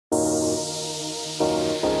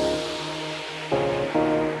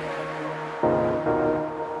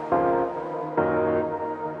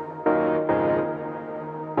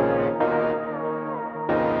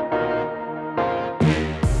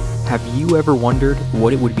you ever wondered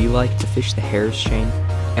what it would be like to fish the Harris chain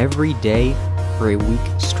every day for a week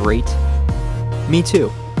straight? Me too.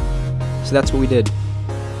 So that's what we did.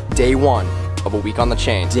 Day 1 of a week on the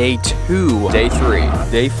chain. Day 2. Day 3.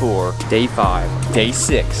 Day 4. Day 5. Day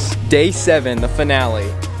 6. Day 7, the finale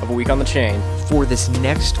of a week on the chain. For this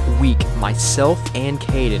next week, myself and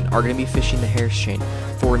Caden are going to be fishing the Harris chain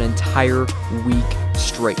for an entire week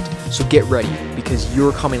straight. So get ready, because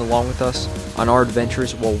you're coming along with us on our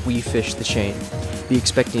adventures while we fish the chain. Be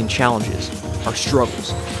expecting challenges, our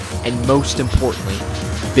struggles, and most importantly,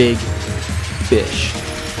 big fish.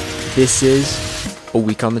 This is a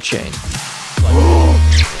week on the chain.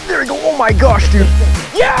 There we go. Oh my gosh, dude.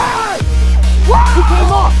 Yeah! Wow! He came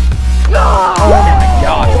off! No! Oh my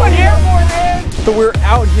gosh. What airborne, man? So we're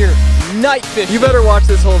out here night fishing. You better watch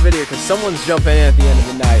this whole video because someone's jumping in at the end of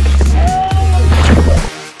the night.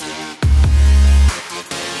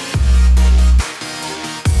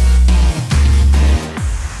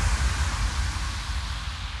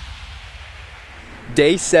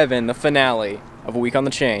 Day 7, the finale of a week on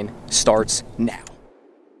the chain, starts now.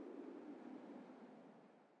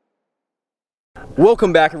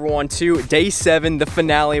 Welcome back everyone to day 7, the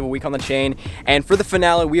finale of a week on the chain. And for the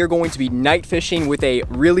finale, we are going to be night fishing with a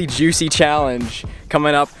really juicy challenge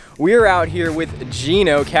coming up. We are out here with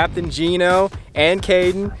Gino, Captain Gino, and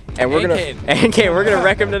Caden, and we're gonna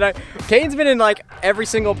wreck him tonight. Caden's been in like every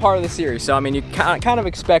single part of the series, so I mean you kind of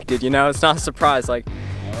expected, you know, it's not a surprise, like,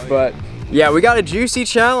 but yeah, we got a juicy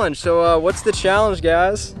challenge. So what's the challenge,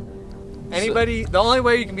 guys? Anybody, the only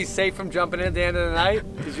way you can be safe from jumping in at the end of the night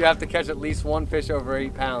is you have to catch at least one fish over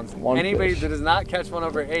 8 pounds. Anybody that does not catch one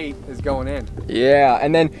over 8 is going in. Yeah,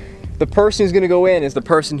 and then the person who's gonna go in is the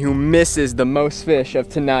person who misses the most fish of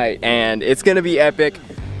tonight, and it's gonna be epic.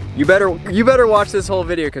 You better watch this whole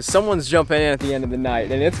video because someone's jumping in at the end of the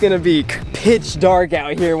night, and it's gonna be pitch dark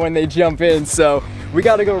out here when they jump in. So we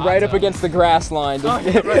got to go right up against the grass line.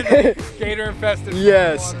 Gator infested.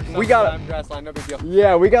 Yes, we got grass line, no big deal.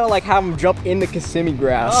 Yeah, we gotta like have them jump in the Kissimmee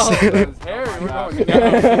grass. Oh, it's hairy. We're going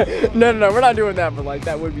down. No, we're not doing that, but like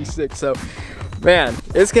that would be sick. So, man,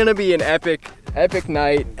 it's gonna be an epic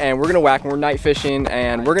night, and we're gonna whack. We're night fishing,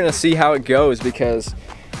 and we're gonna see how it goes because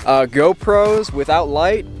GoPros without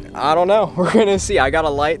light, I don't know. We're gonna see. I got a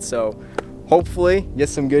light, so hopefully get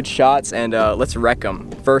some good shots, and let's wreck them.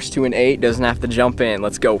 First to an 8 doesn't have to jump in.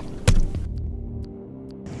 Let's go.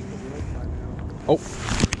 Oh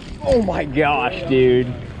my gosh, dude.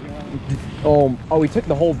 Oh, he took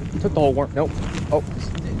the whole worm. Nope. Oh,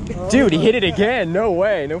 dude, he hit it again. No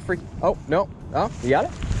way. No freak. Oh, no. Oh, you got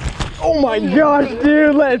it? Oh my gosh,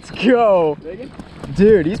 dude, let's go.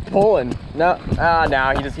 Dude, he's pulling. No,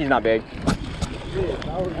 no, he's not big.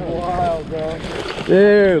 That was wild, bro.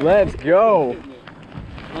 Dude, let's go.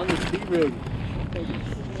 On the speed rig.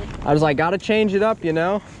 I was like, gotta change it up, you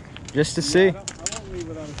know, just to see. I won't leave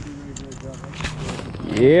it on a speed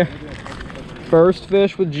rig. Yeah. First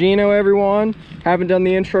fish with Gino, everyone. Haven't done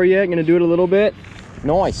the intro yet. Gonna do it a little bit.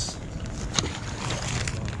 Nice.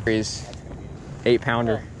 8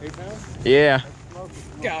 pounder. 8 pounds? Yeah.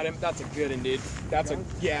 Got him. That's a good one, dude. That's a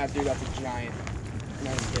that's a giant. I'm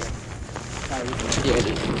not even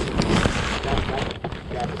kidding.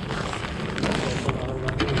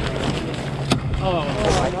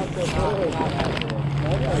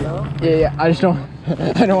 Yeah, yeah. I just don't.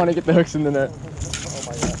 I don't want to get the hooks in the net. Oh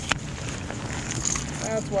my gosh.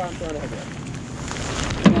 That's why I'm throwing a head.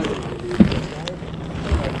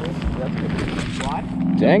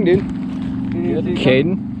 Dang, dude.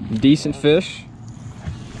 Caden, decent fish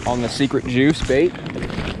on the secret juice bait.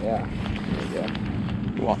 Yeah.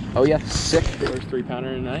 Well, oh yeah, sick. First 3 pounder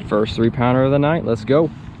of the night. First 3 pounder of the night. Let's go.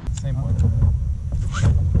 Same one.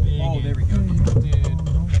 Oh, there we go, dude.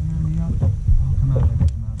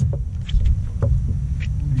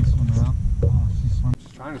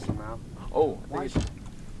 She's trying to swim out. Oh,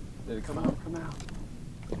 Did it come out? Come out.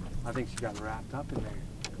 I think she got wrapped up in there.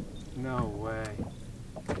 No way.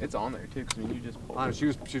 It's on there too, because when you just pulled Oh, it. she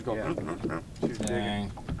was going. Yeah. She was digging.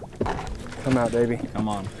 Dang. Come out, baby. Come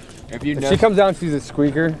on. If If she comes down and sees a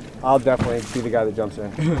squeaker, I'll definitely be the guy that jumps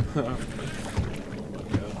in.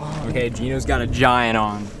 okay, Gino's got a giant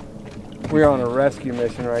on. We're on a rescue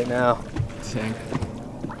mission right now. Dang.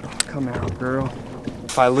 Come out, girl.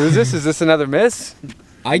 If I lose this, is this another miss?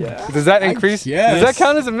 Yeah. Does that increase? Yes. Does that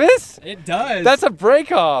count as a miss? It does. That's a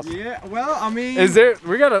break off. Yeah. Well, I mean. Is there?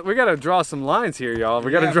 We gotta draw some lines here, y'all.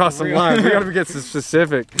 We gotta draw some lines. We gotta get some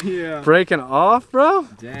specific. Yeah. Breaking off, bro.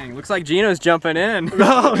 Dang. Looks like Gino's jumping in.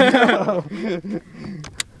 Oh no.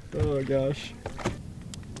 Oh gosh.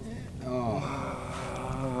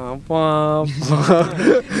 Oh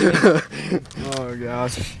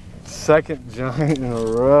gosh. Second giant in a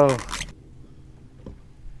row.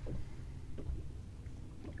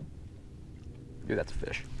 Dude, that's a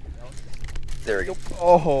fish. There we go.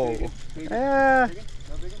 Oh.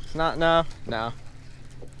 It's not, no.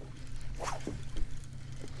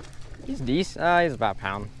 He's decent. He's about a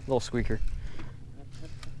pound. Little squeaker.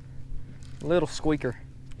 Little squeaker.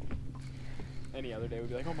 Any other day we'd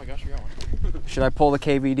be like, oh my gosh, you got one. Should I pull the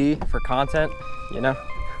KVD for content? You know?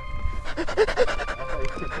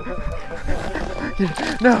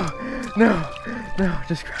 No,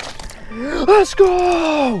 just grab it. Let's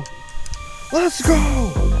go! Let's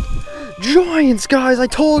go! Giants, guys, I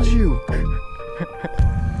told you!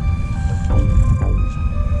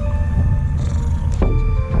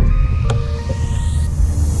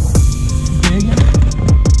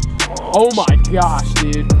 Oh my gosh,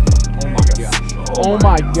 dude. Oh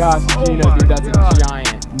my gosh, Gino, dude, that's a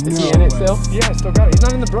giant. Is he in it still? Yeah, I still got it. He's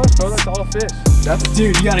not in the brush, bro. That's all fish.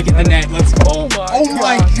 Dude, you gotta get the net. Let's go. Oh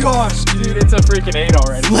my gosh, dude, it's a freaking 8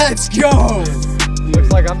 already. Let's go!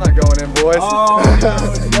 Looks like I'm not going in, boys. Oh,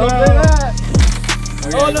 Don't say that.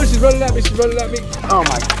 Okay. Oh no, she's running at me. Oh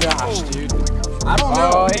my gosh, dude. I don't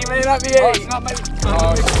know. Oh, he may not be 8.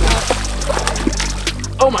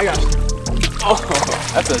 Oh my gosh. Oh,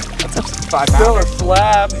 that's a 5 Still a pounder.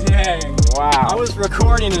 slab. Dang. Wow. I was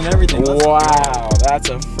recording and everything. Wow, that's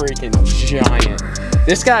a freaking giant.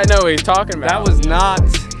 This guy know what he's talking about. That was not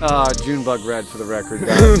June bug red for the record,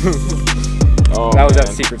 guys. Oh, that was that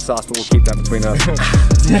man. secret sauce, but we'll keep that between us.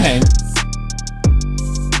 Dang.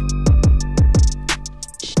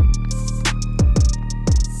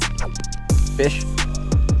 Fish?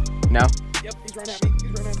 No? Yep, he's running at me.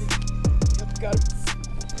 Yep, got it.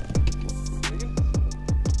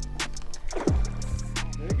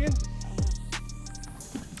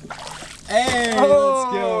 Hey,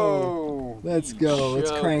 Oh. let's go.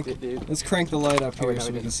 Let's crank. It, dude. Let's crank the light up here yeah, so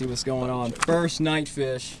we we did. can see what's going on. First night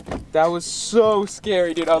fish. That was so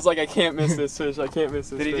scary, dude. I was like, I can't miss this fish. I can't miss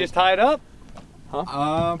this Did he fish. just tie it up?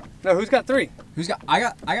 Um, No, who's got 3? who's got? I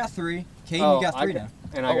got 3. Katie, Oh, you got 3 now.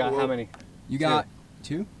 And I got how many? You got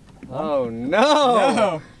 2. Oh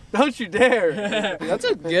no! Don't you dare! That's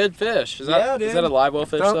a good fish. Is Yeah, that dude. is that a live well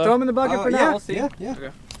fish Throw though? him in the bucket for now. Yeah, We'll see. yeah. Okay.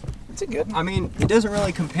 It's a good. I mean, it doesn't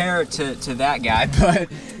really compare to that guy, but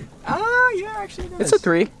yeah, actually it does. It's a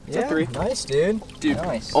 3. It's Yeah, a 3. nice, dude. Dude.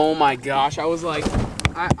 Nice. Oh my gosh, I was like,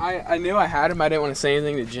 I knew I had him. I didn't want to say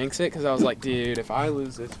anything to jinx it because I was like, dude, if I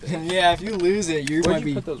lose this fish. Yeah, if you lose it, you Where'd might you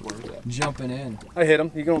be put those worms at? jumping in. I hit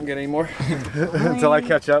him. You don't get any more until I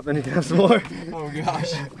catch up, and you can have some more. Oh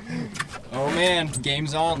gosh. Oh man,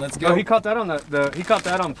 game's on. Let's go. Oh, he caught that on he caught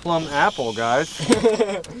that on plum apple, guys.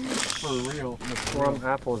 For real. The plum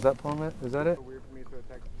apple. Is that plum? Is that it? Weird for me to a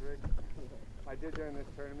Texas rig. I did during this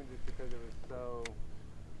tournament just because it was so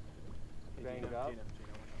banged up.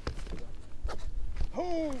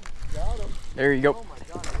 Oh, got him. There you go. Oh my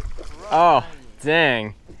God! Oh,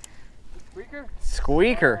 dang. Squeaker?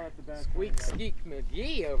 Squeaker. Squeak Skeek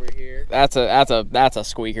McGee over here. That's a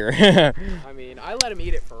squeaker. I mean, I let him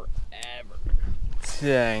eat it forever.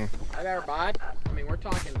 Dang. I got her bod. I mean, we're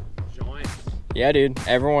talking giant. Yeah, dude.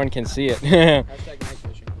 Everyone can see it. Hashtag night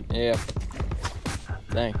fishing. Yeah.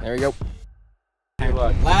 Dang. There we go. Good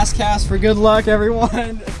luck. Last cast for good luck,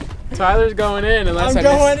 everyone. Tyler's going in unless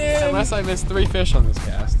unless I miss 3 fish on this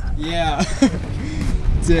cast. Yeah.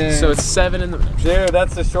 Dang. So it's 7 in the. Dude,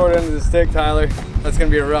 that's the short end of the stick, Tyler. That's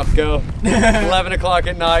gonna be a rough go. 11 o'clock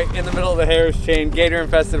at night, in the middle of the Harris chain,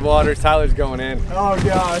 gator-infested waters. Tyler's going in. Oh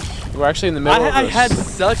gosh. We're actually in the middle of I this. had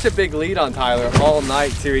such a big lead on Tyler all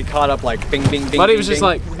night too. He caught up like bing, bing, bing. But he bing, was just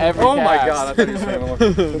bing. like every oh my cast. God! I thought he was saying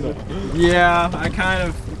more. Yeah, I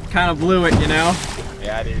kind of blew it, you know.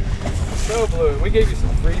 Yeah, dude. So blue. We gave you some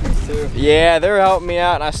freebies too. Yeah, they were helping me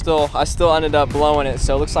out, and I still ended up blowing it.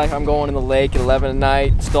 So it looks like I'm going in the lake at 11 at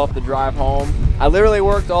night. Still have to drive home. I literally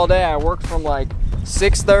worked all day. I worked from like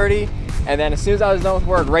 6:30, and then as soon as I was done with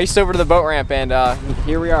work, raced over to the boat ramp, and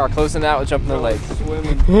here we are, closing out with jumping in the lake.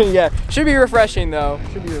 Swimming. Yeah, should be refreshing though.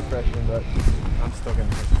 Should be refreshing, but I'm still gonna.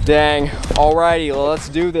 dang. Alrighty, well, let's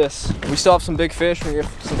do this. We still have some big fish. We got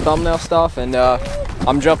some thumbnail stuff, and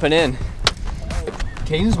I'm jumping in.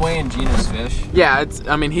 Caden's weighing Gino's fish. Yeah, it's.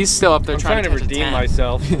 I mean, he's still up there I'm trying trying to catch a redeem 10.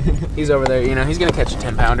 myself. He's over there. You know, he's gonna catch a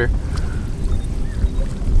 10-pounder.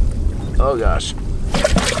 Oh gosh.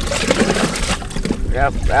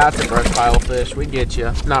 Yep, that's a brush pile fish. We get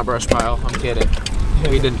you. Not brush pile. I'm kidding.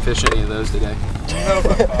 We didn't fish any of those today.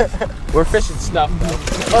 We're fishing stuff though.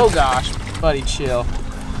 Oh gosh, buddy, chill.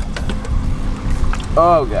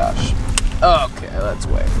 Oh gosh. Okay, let's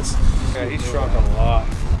weigh this. Yeah, he's shrunk a lot.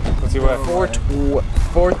 Let's see what.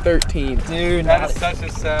 413. Dude, That is such a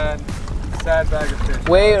sad sad bag of fish.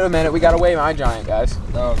 Wait a minute, we gotta weigh my giant, guys.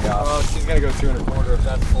 Oh god. Oh, she's gonna go 2 1/4 if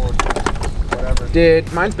that's full. Whatever.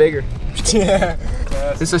 Dude, mine's bigger. Yeah.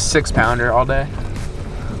 This is a 6-pounder all day.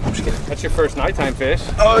 I'm just kidding. That's your first nighttime fish.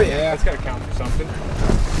 Oh yeah. That's gotta count for something.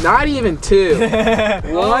 Not even 2. 111.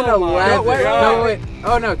 God. No wait.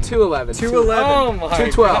 Oh no, 211. 211. Oh my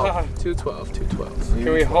 212. god. 212. 212.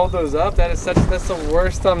 Can we hold those up? That's the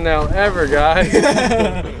worst thumbnail ever, guys.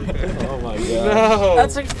 Oh my god. No.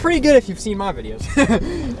 That's pretty good if you've seen my videos.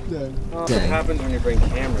 What happens when you bring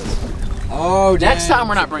cameras? Oh, Next time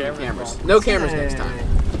we're not bringing cameras. No cameras next time.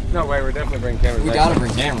 No way, we're definitely bringing cameras. We next gotta time.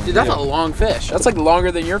 bring cameras. Dude, that's a long fish. That's like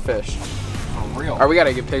longer than your fish. For real. Alright, we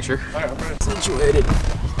gotta get a picture. Alright, I'm gonna- Situated.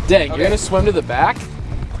 Dang, you're gonna swim to the back?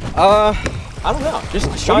 I don't know. Just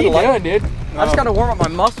What are shine the you light. doing, dude? I just gotta warm up my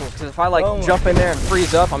muscles because if I like jump in there and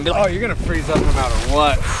freeze up, I'm gonna be Oh, like, you're gonna freeze up no matter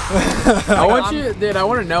what. I want you, dude. I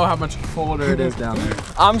want to know how much colder it is down there.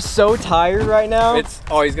 I'm so tired right now.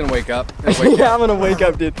 He's gonna wake up. Yeah, I'm gonna wake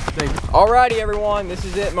up, dude. Alrighty, everyone, this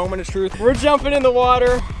is it. Moment of truth. We're jumping in the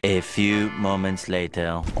water. A few moments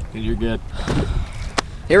later. You're good.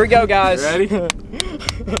 Here we go, guys. You ready?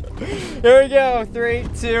 Here we go. 3,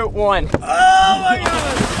 2, 1. Oh my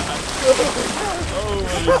god!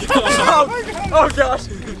 Oh gosh!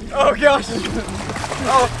 Oh gosh!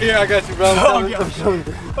 Oh, here, I got you, bro. Oh gosh!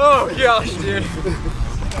 Oh gosh, dude!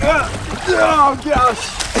 Oh gosh!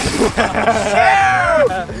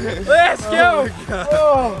 Let's go!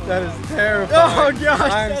 Oh, that is terrifying. Oh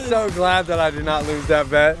gosh! I'm so glad that I did not lose that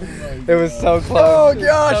bet. It was so close. Oh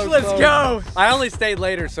gosh! So Let's close. go! I only stayed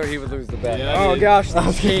later so he would lose the bet. Yeah. Oh gosh,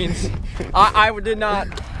 those keens. I did not.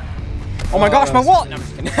 Oh my gosh, my wallet! No, I'm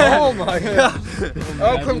just kidding. Oh my god.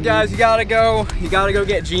 Oh, guys, you gotta go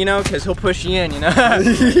get Gino because he'll push you in, you know?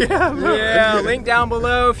 Yeah, link down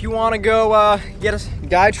below if you want to go get a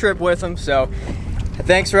guide trip with him. So,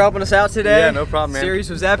 thanks for helping us out today. Yeah, no problem, man. Series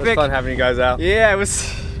was It epic. was fun having you guys out. Yeah, it was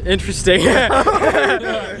interesting.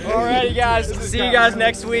 Alrighty, guys. See you guys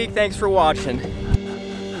next week. Thanks for watching.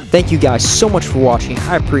 Thank you guys so much for watching.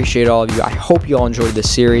 I appreciate all of you. I hope you all enjoyed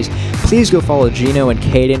this series. Please go follow Gino and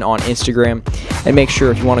Caden on Instagram. And make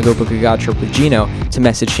sure if you want to go book a guide trip with Gino to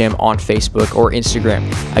message him on Facebook or Instagram.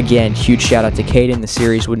 Again, huge shout out to Caden. The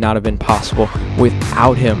series would not have been possible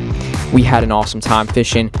without him. We had an awesome time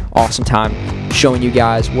fishing, awesome time showing you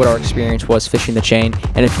guys what our experience was fishing the chain.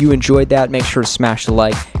 And if you enjoyed that, make sure to smash the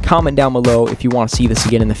like, comment down below if you want to see this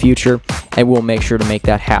again in the future, and we'll make sure to make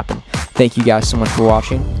that happen. Thank you guys so much for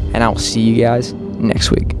watching, and I will see you guys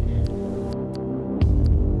next week.